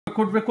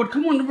Record,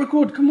 come on,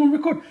 record, come on,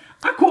 record.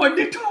 I caught a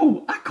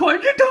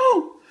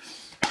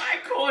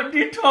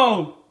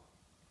Ditto.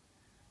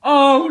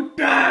 Oh,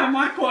 damn,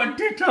 I caught a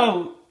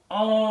Ditto.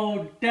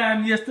 Oh,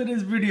 damn,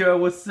 yesterday's video I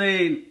was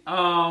saying,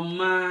 oh,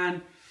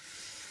 man.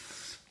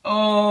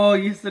 Oh,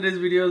 yesterday's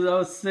videos I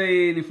was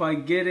saying, if I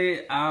get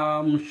it,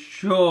 I'm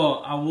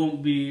sure I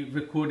won't be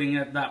recording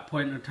at that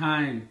point in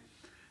time.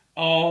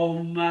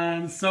 Oh,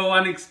 man, so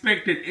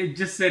unexpected. It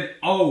just said,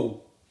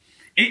 oh.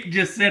 It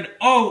just said,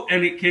 oh,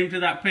 and it came to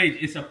that page.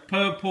 It's a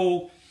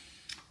purple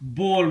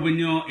ball when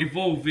you're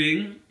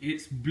evolving.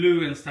 It's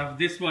blue and stuff.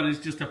 This one is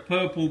just a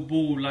purple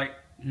ball, like,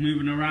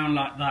 moving around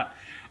like that.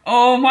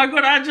 Oh, my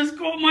God, I just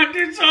caught my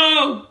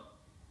Ditto.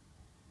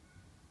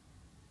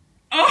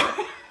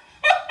 Oh.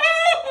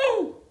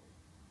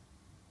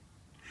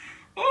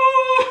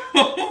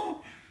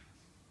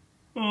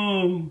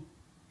 Oh.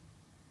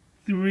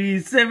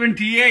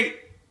 378.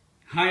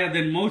 Higher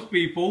than most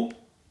people.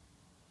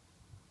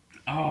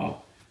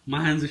 Oh,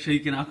 my hands are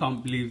shaking. I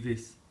can't believe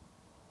this.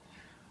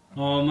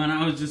 Oh man,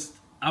 I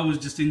was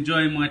just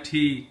enjoying my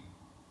tea.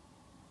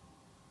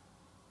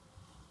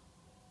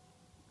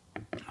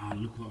 Oh,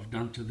 look what I've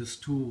done to the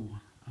stool.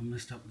 I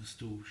messed up the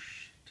stool.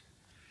 Shit.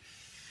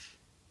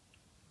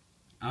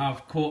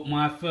 I've caught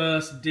my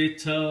first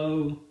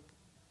Ditto.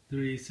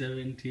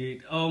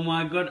 378. Oh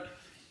my God.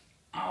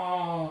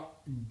 Oh,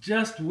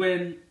 just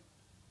when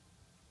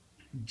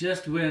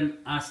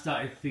I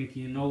started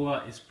thinking, you know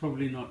what, it's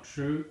probably not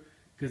true,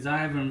 because I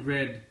haven't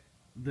read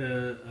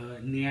the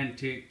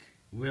Niantic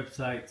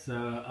website's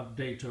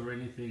update or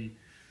anything.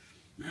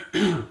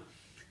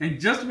 And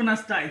just when I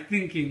started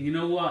thinking, you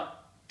know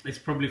what, it's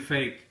probably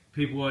fake.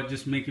 People are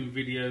just making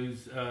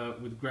videos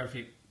with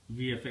graphic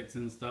VFX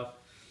and stuff.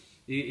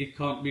 It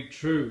can't be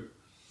true.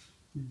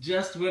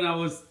 Just when I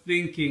was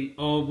thinking,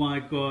 oh my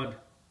God.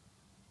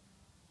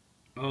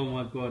 Oh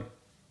my God.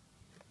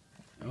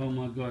 Oh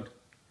my God.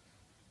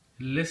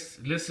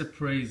 Let's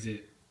appraise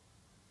it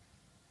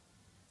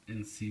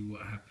and see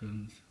what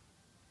happens.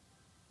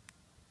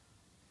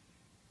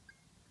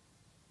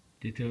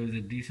 Ditto is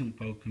a decent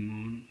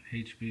Pokemon.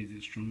 HP is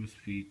its strongest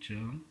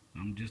feature.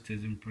 I'm just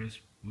as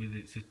impressed with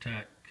its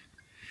attack.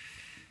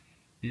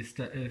 Its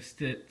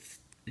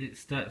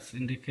stats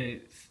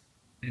indicate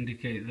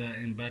that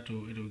in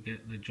battle it'll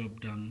get the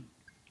job done.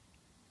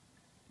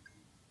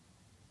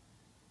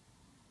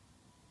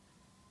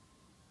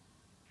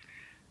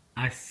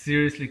 I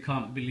seriously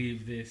can't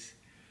believe this.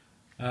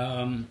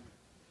 Oh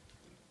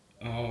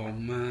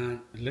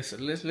man, let's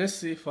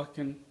see if I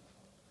can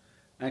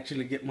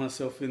actually get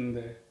myself in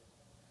there.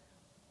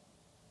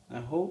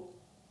 I hope,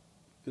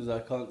 because I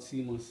can't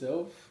see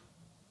myself.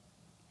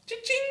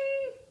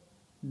 Cha-ching!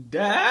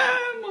 Damn!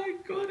 I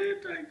got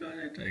it!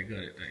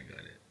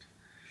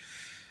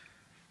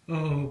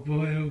 Oh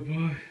boy! Oh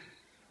boy!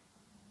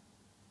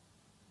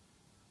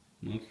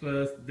 My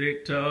first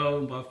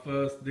Ditto. My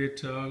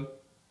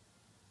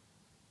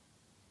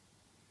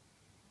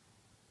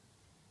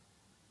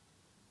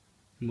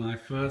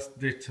first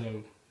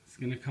Ditto. It's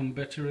gonna come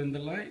better in the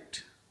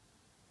light.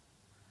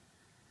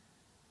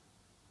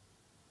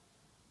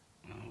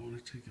 I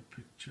want to take a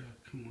picture.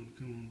 Come on,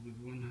 with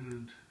one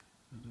hand.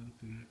 I don't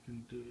think I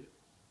can do it.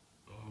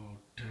 Oh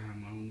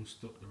damn, I almost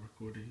stopped the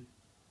recording.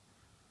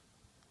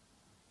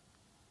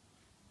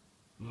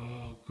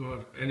 Oh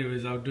God.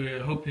 Anyways, I'll do it.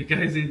 I hope you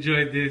guys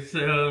enjoyed this.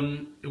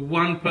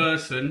 One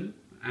person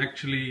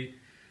actually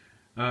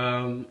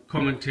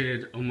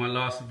commented on my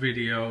last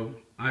video.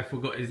 I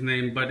forgot his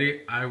name,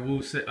 buddy. I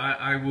will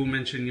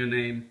mention your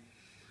name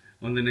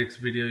on the next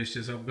video. It's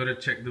just I've got to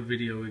check the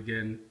video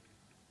again,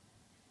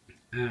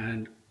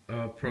 and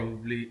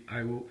probably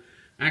I will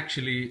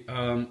actually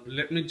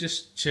let me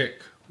just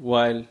check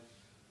while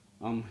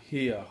I'm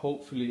here.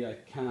 Hopefully I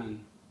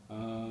can.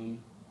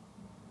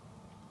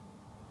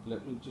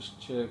 Let me just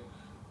check.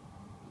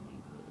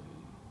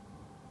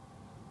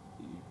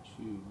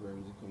 YouTube, where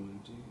is it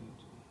commented?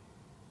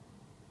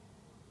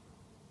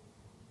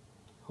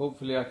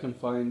 Hopefully I can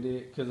find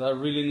it, because I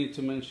really need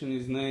to mention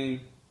his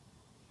name.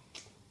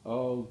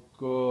 Oh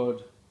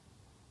God,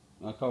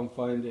 I can't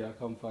find it.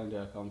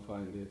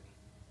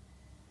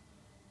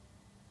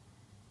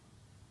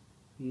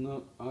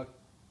 No, I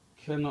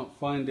cannot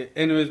find it.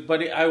 Anyways,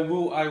 buddy, I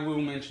will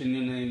mention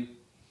your name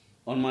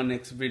on my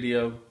next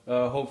video.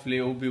 Hopefully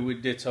it will be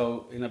with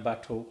Ditto in a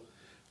battle.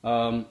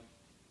 I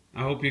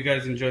hope you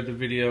guys enjoyed the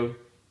video.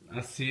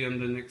 I'll see you in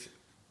the next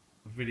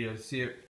video. See you.